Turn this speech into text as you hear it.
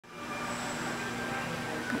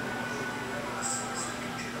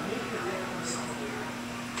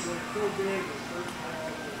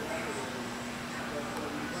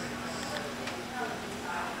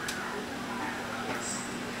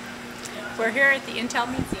We're here at the Intel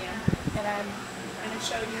Museum, and I'm going to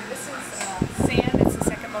show you, this is sand. It's the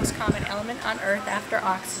second most common element on Earth after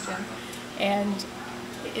oxygen. And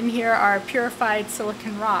in here are purified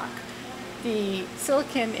silicon rock. The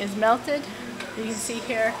silicon is melted. You can see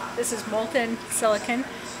here, this is molten silicon,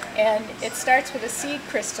 and it starts with a seed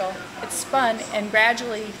crystal. It's spun, and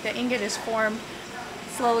gradually the ingot is formed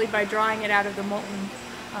slowly by drawing it out of the molten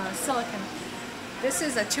silicon. This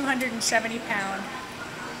is a 270-pound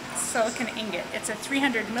silicon ingot. It's a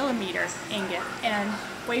 300-millimeter ingot, and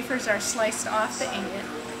wafers are sliced off the ingot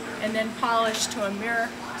and then polished to a mirror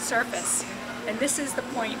surface. And this is the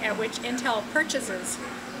point at which Intel purchases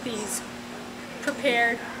these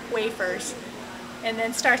prepared wafers and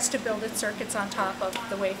then starts to build its circuits on top of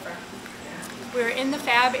the wafer. We're in the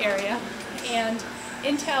fab area, and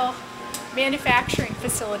Intel manufacturing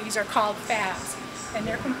facilities are called fabs, and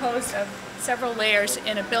they're composed of several layers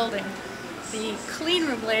in a building. The clean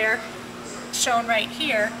room layer, shown right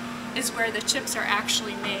here, is where the chips are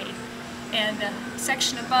actually made. And the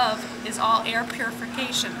section above is all air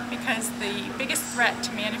purification, because the biggest threat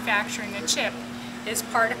to manufacturing a chip is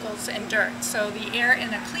particles and dirt. So the air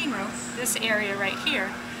in a clean room, this area right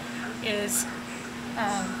here, is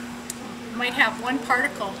might have 1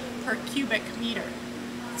 particle per cubic meter.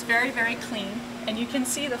 It's very, very clean, and you can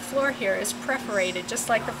see the floor here is perforated, just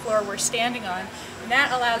like the floor we're standing on, and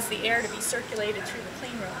that allows the air to be circulated through the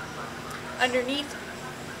clean room. Underneath,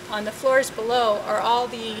 on the floors below, are all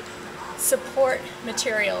the support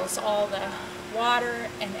materials, all the water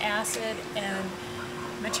and acid and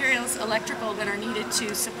materials, electrical, that are needed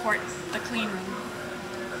to support the clean room.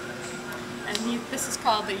 And this is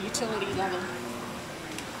called the utility level.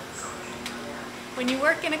 When you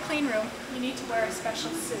work in a clean room, you need to wear a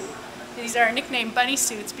special suit. These are nicknamed bunny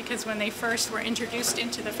suits because when they first were introduced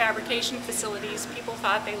into the fabrication facilities, people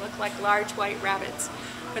thought they looked like large white rabbits.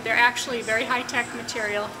 But they're actually very high-tech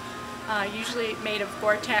material, usually made of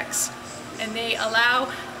Gore-Tex, and they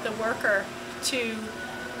allow the worker to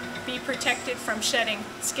be protected from shedding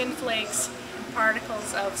skin flakes and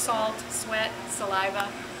particles of salt, sweat, saliva,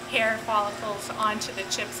 hair follicles onto the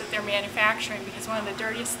chips that they're manufacturing, because one of the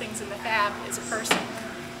dirtiest things in the fab is a person.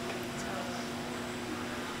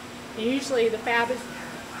 So, usually the fab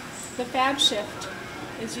shift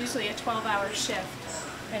is usually a 12-hour shift,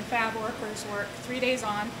 and fab workers work 3 days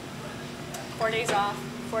on, 4 days off,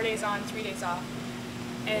 4 days on, 3 days off.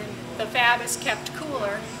 And the fab is kept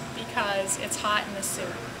cooler because it's hot in the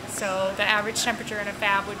suit. So the average temperature in a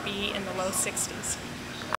fab would be in the low 60s.